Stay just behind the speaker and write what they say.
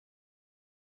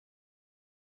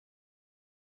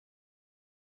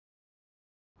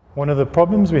One of the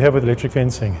problems we have with electric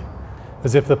fencing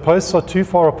is if the posts are too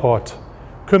far apart,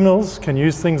 criminals can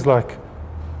use things like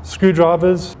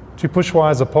screwdrivers to push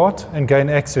wires apart and gain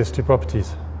access to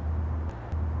properties.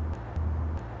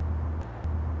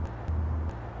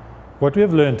 What we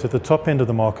have learned at the top end of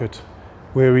the market,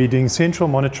 where we're doing central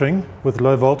monitoring with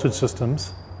low voltage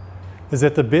systems, is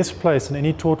that the best place in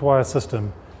any taut wire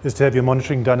system is to have your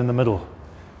monitoring done in the middle.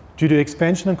 Due to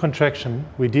expansion and contraction,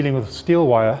 we're dealing with steel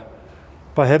wire.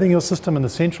 By having your system in the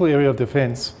central area of the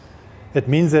fence, it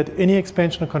means that any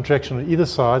expansion or contraction on either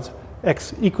side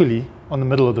acts equally on the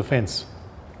middle of the fence.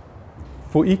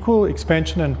 For equal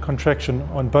expansion and contraction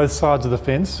on both sides of the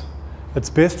fence, it's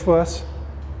best for us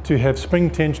to have spring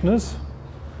tensioners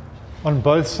on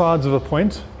both sides of a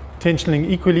point, tensioning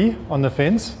equally on the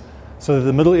fence, so that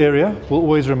the middle area will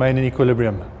always remain in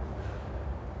equilibrium.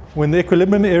 When the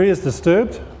equilibrium area is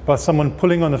disturbed by someone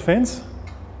pulling on the fence,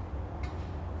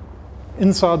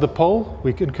 inside the pole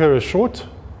we incur a short,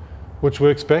 which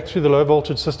works back through the low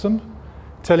voltage system,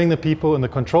 telling the people in the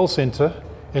control center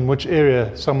in which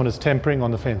area someone is tampering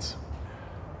on the fence.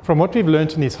 From what we've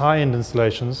learned in these high-end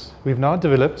installations, we've now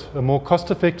developed a more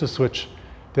cost-effective switch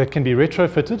that can be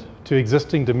retrofitted to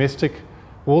existing domestic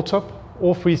wall-top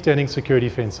or freestanding security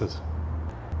fences.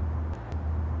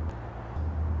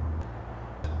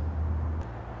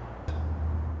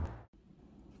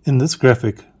 In this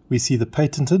graphic, we see the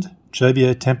patented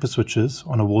JVA tamper switches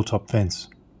on a wall-top fence.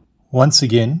 Once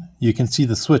again, you can see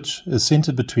the switch is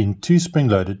centered between two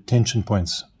spring-loaded tension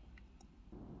points.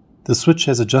 The switch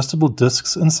has adjustable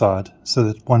discs inside so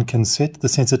that one can set the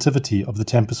sensitivity of the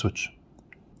tamper switch.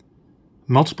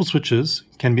 Multiple switches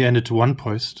can be added to one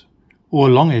post or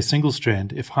along a single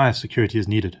strand if higher security is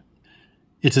needed.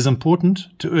 It is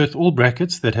important to earth all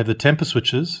brackets that have the tamper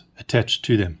switches attached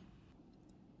to them.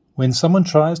 When someone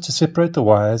tries to separate the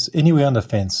wires anywhere on the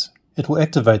fence, it will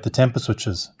activate the tamper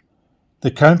switches.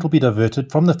 The current will be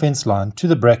diverted from the fence line to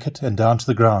the bracket and down to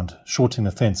the ground, shorting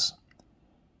the fence.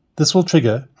 This will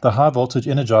trigger the high voltage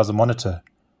energizer monitor,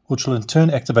 which will in turn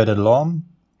activate an alarm,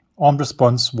 armed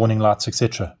response, warning lights,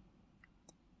 etc.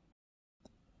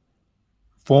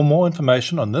 For more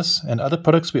information on this and other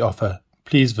products we offer,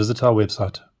 please visit our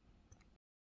website.